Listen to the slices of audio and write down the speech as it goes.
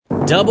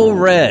Double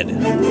red.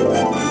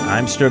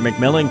 I'm Stuart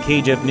McMillan,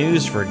 KJEF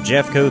News for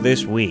Jeffco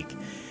this week.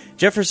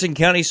 Jefferson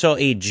County saw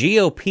a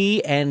GOP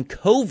and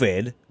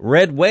COVID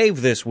red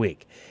wave this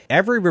week.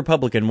 Every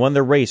Republican won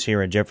their race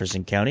here in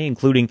Jefferson County,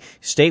 including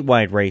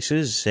statewide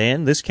races,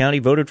 and this county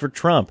voted for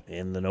Trump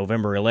in the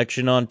November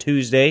election on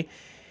Tuesday.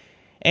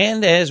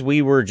 And as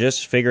we were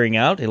just figuring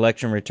out,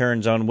 election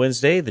returns on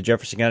Wednesday, the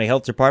Jefferson County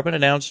Health Department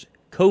announced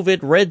COVID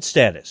red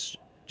status.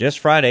 Just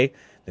Friday,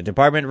 the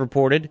department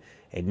reported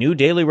a new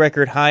daily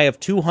record high of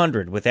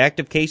 200, with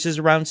active cases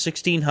around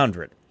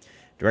 1,600.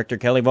 Director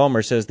Kelly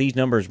Vollmer says these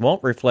numbers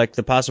won't reflect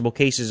the possible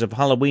cases of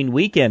Halloween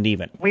weekend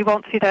even. We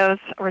won't see those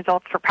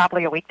results for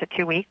probably a week to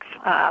 2 weeks,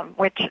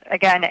 which,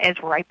 again, is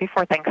right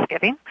before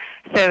Thanksgiving.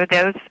 So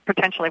those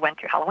potentially went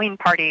to Halloween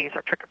parties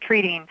or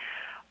trick-or-treating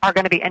are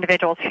going to be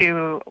individuals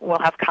who will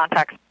have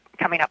contacts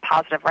coming up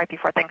positive right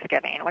before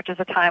Thanksgiving, which is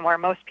a time where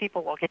most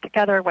people will get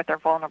together with their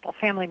vulnerable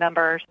family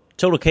members.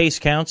 Total case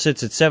count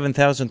sits at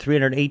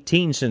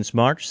 7,318 since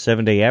March.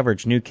 7-day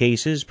average new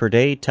cases per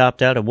day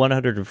topped out at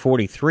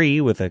 143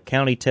 with a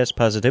county test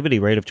positivity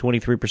rate of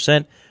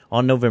 23%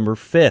 on November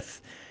 5th.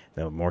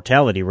 The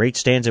mortality rate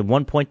stands at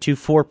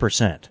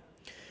 1.24%.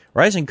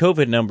 Rising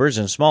COVID numbers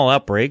and small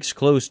outbreaks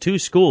closed 2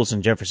 schools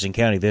in Jefferson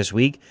County this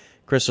week.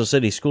 Crystal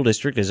City School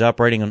District is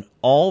operating an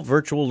all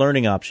virtual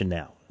learning option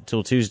now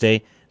until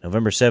Tuesday,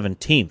 November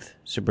 17th.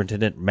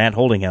 Superintendent Matt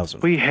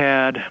Holdinghausen. We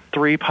had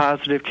 3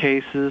 positive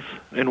cases,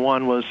 and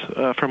one was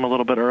from a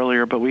little bit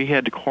earlier, but we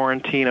had to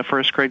quarantine a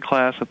first grade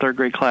class, a third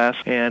grade class,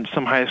 and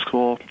some high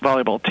school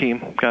volleyball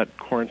team got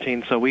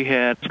quarantined. So we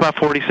had about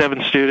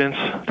 47 students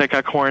that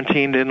got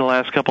quarantined in the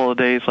last couple of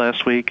days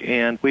last week,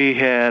 and we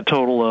had a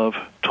total of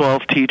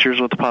 12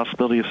 teachers with the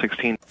possibility of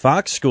 16.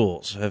 Fox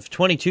schools have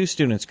 22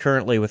 students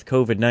currently with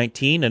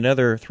COVID-19,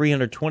 another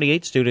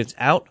 328 students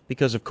out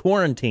because of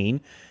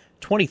quarantine.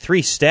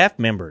 23 staff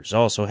members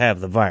also have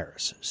the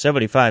virus.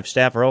 75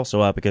 staff are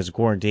also out because of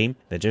quarantine.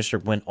 The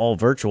district went all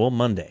virtual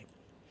Monday.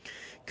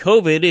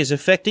 COVID is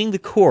affecting the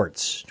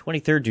courts.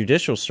 23rd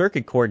Judicial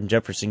Circuit Court in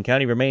Jefferson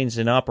County remains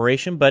in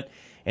operation, but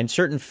in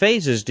certain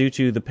phases due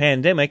to the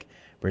pandemic.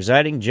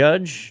 Presiding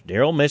Judge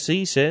Daryl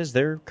Missy says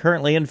they're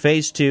currently in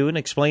Phase 2 and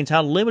explains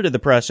how limited the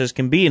process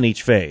can be in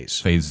each phase.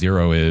 Phase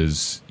 0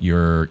 is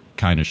you're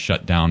kind of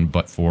shut down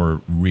but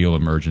for real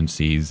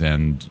emergencies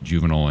and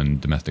juvenile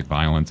and domestic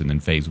violence. And then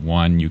Phase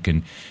 1, you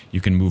can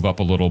move up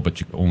a little,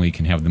 but you only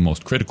can have the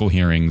most critical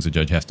hearings. The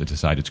judge has to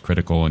decide it's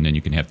critical, and then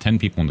you can have 10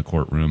 people in the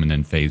courtroom. And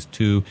then Phase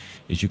 2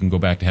 is you can go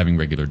back to having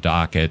regular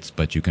dockets,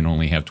 but you can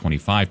only have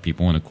 25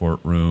 people in a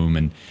courtroom.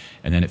 And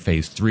then at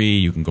Phase 3,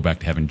 you can go back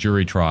to having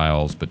jury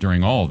trials. But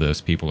during all of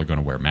this, people are going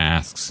to wear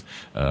masks.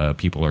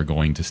 People are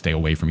going to stay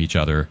away from each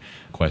other.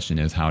 The question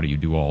is, how do you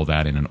do all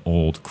that in an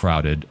old,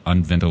 crowded,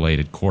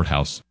 unventilated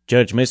courthouse?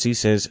 Judge Missy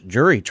says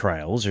jury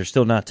trials are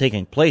still not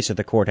taking place at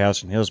the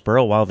courthouse in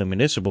Hillsboro, while the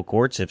municipal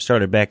courts have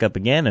started back up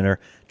again and are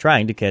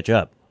trying to catch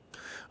up.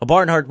 A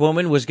Barnhart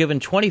woman was given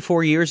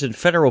 24 years in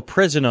federal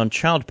prison on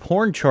child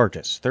porn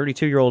charges.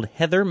 32-year-old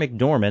Heather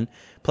McDormand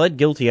pled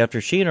guilty after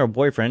she and her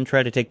boyfriend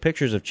tried to take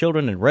pictures of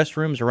children in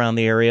restrooms around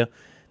the area.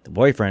 The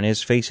boyfriend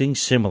is facing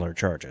similar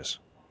charges.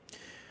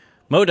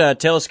 MoDOT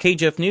tells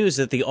KJEF News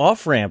that the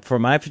off-ramp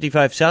from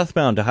I-55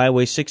 southbound to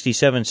Highway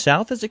 67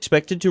 south is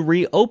expected to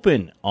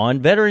reopen on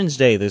Veterans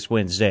Day this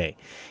Wednesday.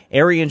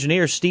 Area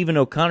engineer Stephen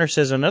O'Connor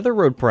says another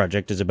road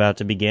project is about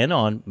to begin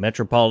on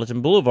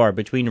Metropolitan Boulevard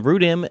between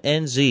Route M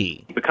and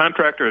Z. The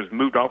contractor has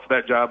moved off of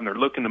that job, and they're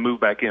looking to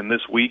move back in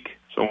this week.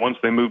 So once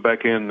they move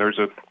back in, there's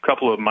a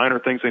couple of minor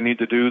things they need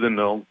to do. Then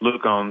they'll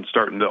look on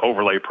starting the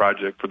overlay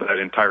project for that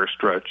entire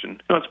stretch.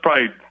 And it's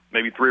probably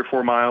maybe 3 or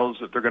 4 miles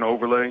that they're going to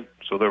overlay.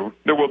 So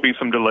there will be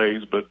some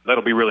delays, but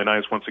that'll be really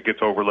nice once it gets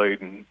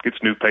overlaid and gets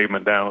new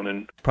pavement down.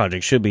 And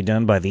project should be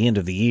done by the end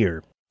of the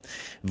year.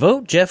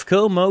 Vote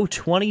Jeffco Mo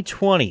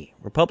 2020.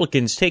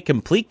 Republicans take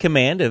complete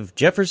command of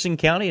Jefferson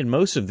County and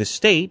most of the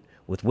state,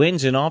 with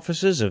wins in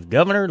offices of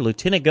governor,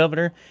 lieutenant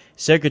governor,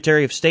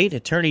 secretary of state,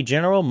 attorney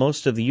general,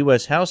 most of the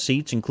U.S. House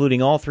seats,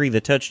 including all 3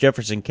 that touch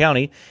Jefferson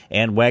County,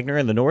 Ann Wagner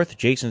in the north,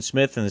 Jason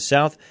Smith in the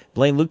south,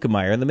 Blaine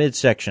Lukemeyer in the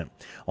midsection.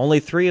 Only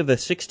 3 of the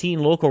 16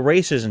 local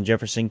races in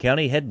Jefferson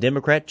County had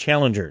Democrat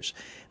challengers.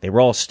 They were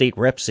all state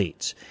rep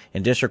seats.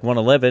 In District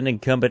 111,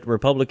 incumbent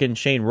Republican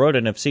Shane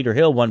Roden of Cedar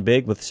Hill won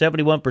big with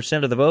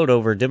 71% of the vote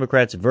over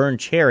Democrats Vern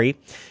Cherry.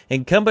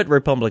 Incumbent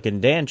Republican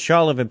Dan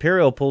Shaw of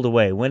Imperial pulled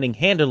away, winning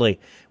handily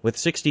with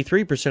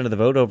 63% of the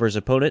vote over his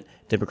opponent,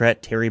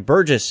 Democrat Terry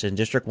Burgess in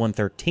District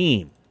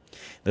 113.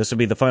 This will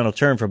be the final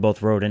term for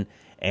both Roden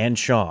and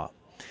Shaw.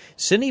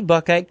 Cindy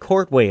Buckeye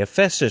Courtway of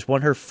Festus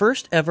won her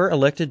first ever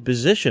elected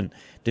position,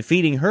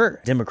 defeating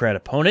her Democrat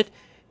opponent,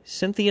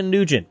 Cynthia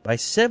Nugent, by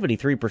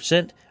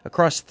 73%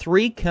 across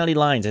 3 county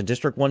lines in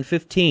District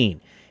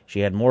 115. She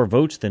had more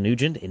votes than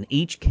Nugent in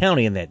each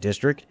county in that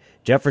district: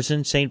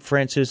 Jefferson, St.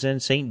 Francis,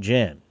 and St.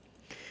 John.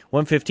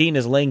 115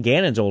 is Lane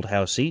Gannon's old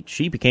House seat.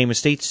 She became a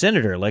state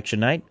senator election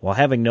night while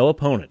having no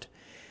opponent.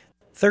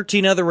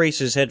 13 other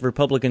races had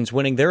Republicans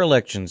winning their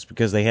elections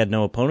because they had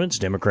no opponents,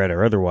 Democrat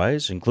or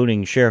otherwise,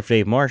 including Sheriff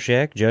Dave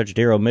Marshak, Judge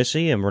Darrell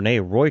Missy, and Renee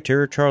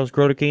Reuter, Charles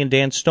Groteke, and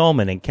Dan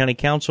Stallman in county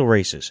council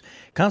races.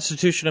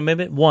 Constitution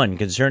Amendment 1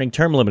 concerning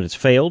term limits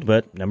failed,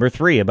 but number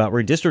 3 about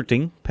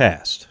redistricting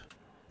passed.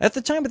 At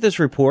the time of this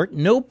report,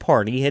 no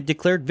party had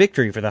declared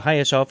victory for the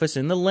highest office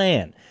in the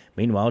land.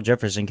 Meanwhile,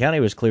 Jefferson County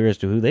was clear as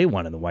to who they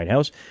won in the White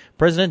House.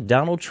 President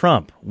Donald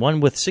Trump won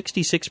with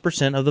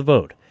 66% of the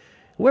vote.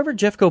 Whoever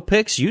Jeffco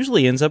picks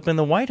usually ends up in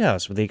the White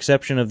House, with the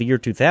exception of the year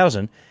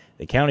 2000.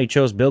 The county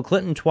chose Bill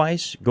Clinton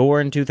twice,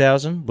 Gore in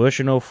 2000, Bush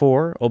in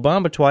 2004,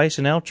 Obama twice,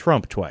 and now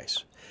Trump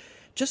twice.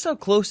 Just how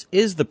close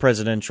is the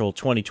presidential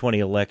 2020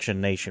 election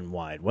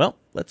nationwide? Well,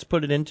 let's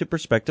put it into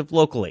perspective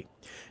locally.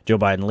 Joe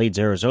Biden leads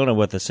Arizona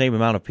with the same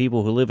amount of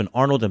people who live in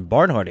Arnold and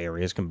Barnhart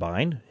areas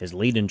combined. His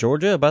lead in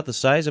Georgia about the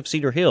size of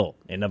Cedar Hill.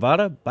 In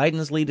Nevada,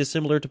 Biden's lead is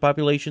similar to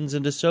populations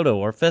in DeSoto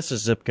or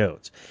Festus zip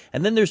codes.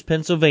 And then there's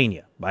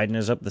Pennsylvania. Biden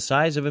is up the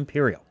size of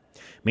Imperial.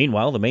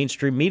 Meanwhile, the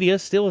mainstream media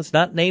still has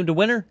not named a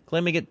winner,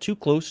 claiming it too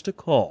close to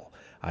call.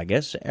 I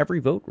guess every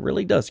vote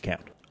really does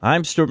count.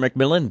 I'm Stuart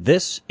McMillan.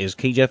 This is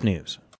KJEF News.